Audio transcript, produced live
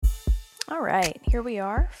All right, here we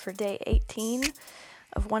are for day 18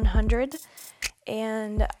 of 100,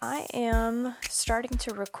 and I am starting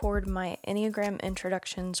to record my Enneagram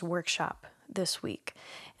Introductions workshop this week,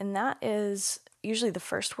 and that is usually the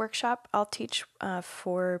first workshop I'll teach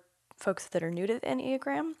for folks that are new to the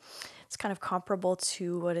Enneagram. It's kind of comparable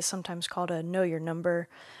to what is sometimes called a Know Your Number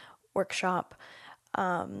workshop.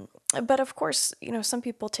 But of course, some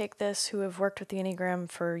people take this who have worked with the Enneagram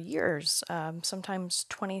for years, sometimes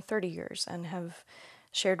 20, 30 years, and have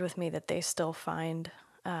shared with me that they still find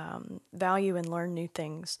value and learn new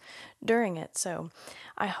things during it. So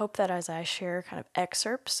I hope that as I share kind of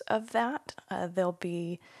excerpts of that, they'll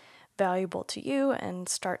be valuable to you and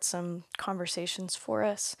start some conversations for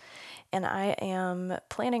us. And I am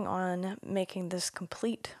planning on making this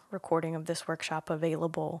complete recording of this workshop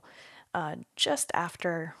available just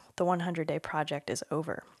after the 100-day project is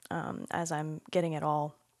over, as I'm getting it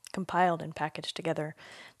all compiled and packaged together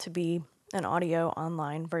to be an audio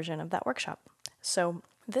online version of that workshop. So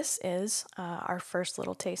this is our first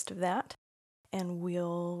little taste of that, and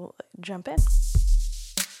we'll jump in.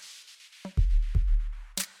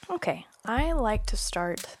 Okay, I like to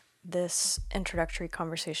start this introductory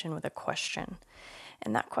conversation with a question,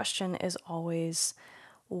 and that question is always,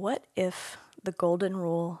 what if the golden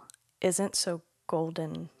rule isn't so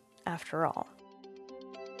golden after all?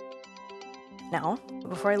 Now,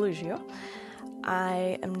 before I lose you,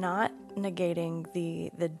 I am not negating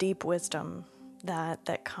the deep wisdom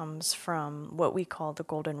that comes from what we call the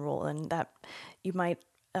golden rule, and that you might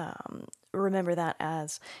remember that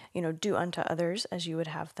as, do unto others as you would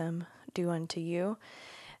have them do unto you.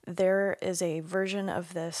 There is a version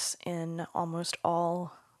of this in almost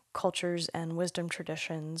all cultures and wisdom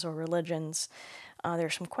traditions or religions.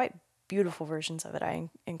 There's some quite beautiful versions of it. I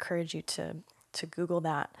encourage you to Google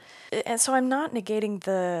that. And so I'm not negating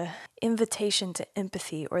the invitation to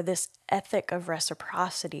empathy or this ethic of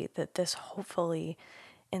reciprocity that this hopefully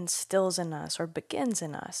instills in us or begins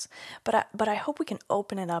in us. But I hope we can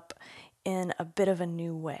open it up in a bit of a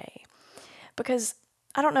new way. Because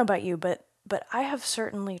I don't know about you, but I have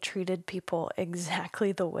certainly treated people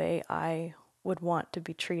exactly the way I would want to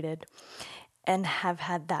be treated and have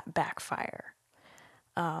had that backfire.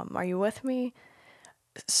 Are you with me?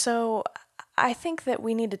 So I think that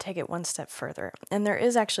we need to take it one step further. And there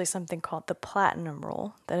is actually something called the platinum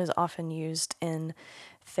rule that is often used in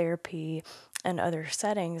therapy and other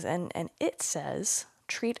settings. And it says,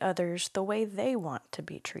 treat others the way they want to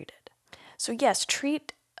be treated. So yes,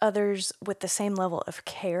 treat others with the same level of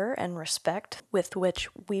care and respect with which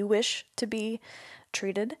we wish to be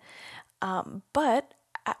treated. But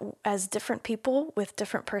as different people with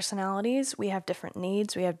different personalities, we have different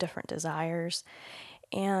needs, we have different desires,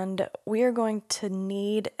 and we are going to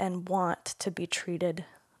need and want to be treated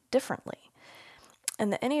differently.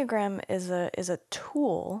 And the Enneagram is a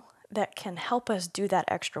tool that can help us do that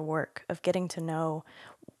extra work of getting to know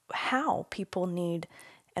how people need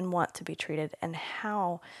and want to be treated and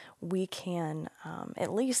how we can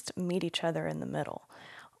at least meet each other in the middle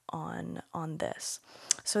on this.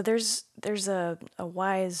 So there's a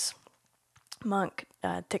wise monk,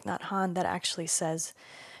 Thich Nhat Hanh, that actually says,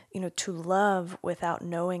 to love without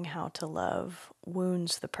knowing how to love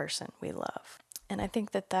wounds the person we love. And I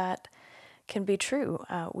think that can be true.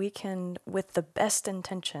 We can, with the best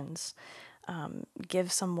intentions,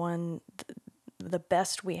 give someone the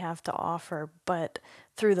best we have to offer, but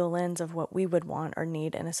through the lens of what we would want or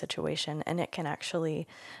need in a situation, and it can actually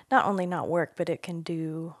not only not work, but it can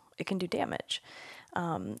do damage.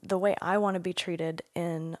 The way I want to be treated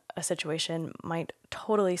in a situation might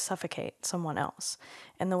totally suffocate someone else,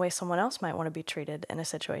 and the way someone else might want to be treated in a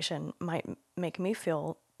situation might make me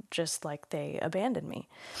feel just like they abandoned me.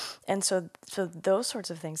 And so those sorts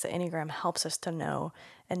of things, the Enneagram helps us to know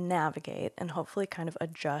and navigate and hopefully kind of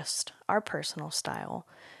adjust our personal style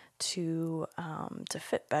to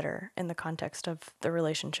fit better in the context of the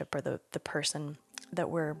relationship or the person that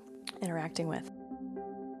we're interacting with.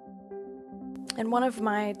 And one of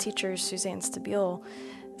my teachers, Suzanne Stabile,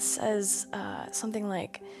 says something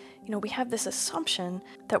like, we have this assumption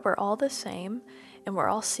that we're all the same and we're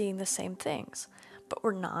all seeing the same things, but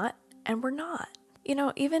we're not, and we're not.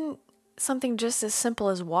 Even something just as simple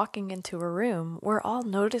as walking into a room, we're all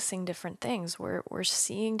noticing different things. We're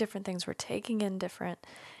seeing different things. We're taking in different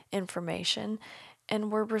information,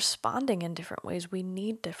 and we're responding in different ways. We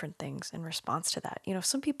need different things in response to that.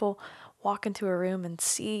 Some people walk into a room and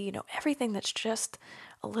see, everything that's just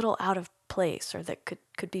a little out of place or that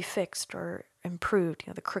could be fixed or improved,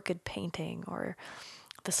 the crooked painting or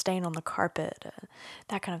the stain on the carpet,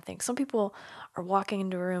 that kind of thing. Some people are walking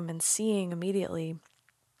into a room and seeing immediately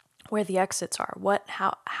where the exits are.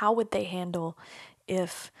 How would they handle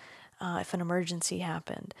if an emergency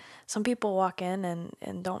happened? Some people walk in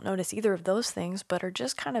and don't notice either of those things, but are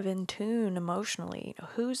just kind of in tune emotionally.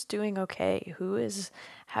 Who's doing okay? Who is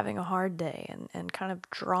having a hard day? And kind of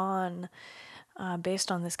drawn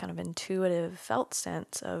based on this kind of intuitive felt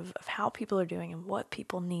sense of how people are doing and what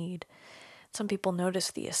people need. Some people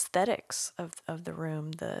notice the aesthetics of the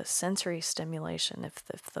room, the sensory stimulation, if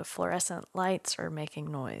the fluorescent lights are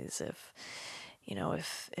making noise, if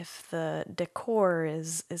the decor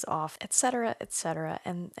is off, etc., etc.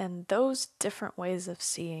 And those different ways of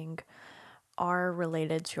seeing are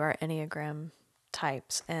related to our Enneagram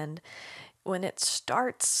types. And when it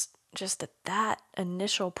starts just at that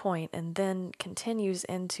initial point and then continues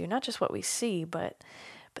into not just what we see, but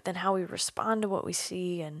then how we respond to what we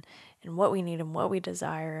see and what we need and what we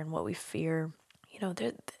desire and what we fear.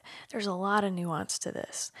 There's a lot of nuance to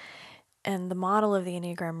this. And the model of the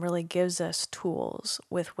Enneagram really gives us tools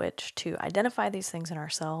with which to identify these things in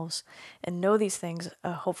ourselves and know these things,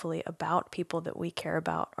 hopefully, about people that we care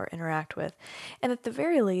about or interact with. And at the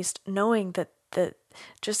very least, knowing that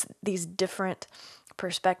just these different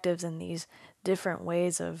perspectives and these different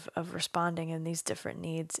ways of responding and these different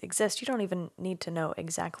needs exist. You don't even need to know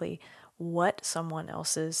exactly what someone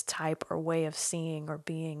else's type or way of seeing or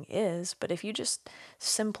being is, but if you just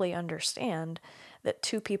simply understand that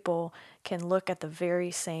two people can look at the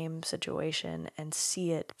very same situation and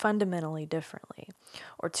see it fundamentally differently,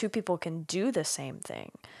 or two people can do the same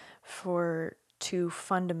thing for two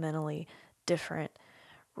fundamentally different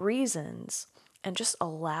reasons, and just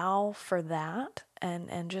allow for that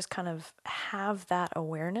and just kind of have that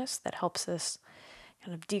awareness that helps us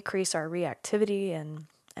kind of decrease our reactivity and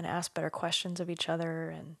ask better questions of each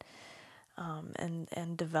other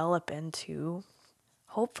and develop into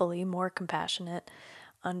hopefully more compassionate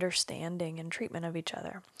understanding and treatment of each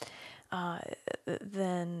other,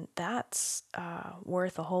 then that's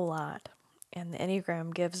worth a whole lot. And the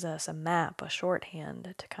Enneagram gives us a map, a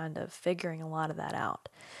shorthand to kind of figuring a lot of that out.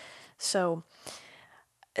 So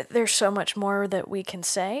there's so much more that we can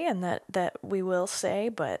say and that we will say,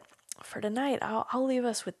 but for tonight, I'll leave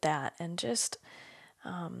us with that and just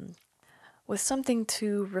with something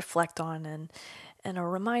to reflect on and a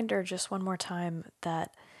reminder just one more time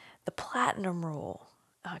that the platinum rule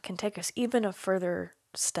can take us even a further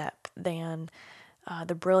step than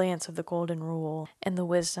the brilliance of the golden rule and the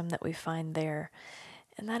wisdom that we find there.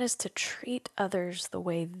 And that is to treat others the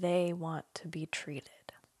way they want to be treated.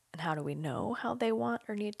 And how do we know how they want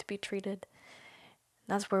or need to be treated?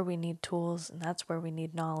 That's where we need tools, and that's where we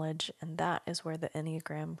need knowledge, and that is where the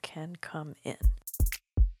Enneagram can come in.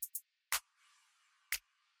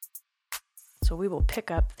 So we will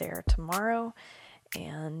pick up there tomorrow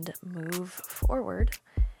and move forward.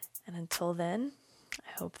 And until then,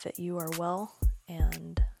 I hope that you are well,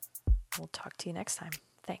 and we'll talk to you next time.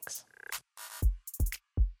 Thanks.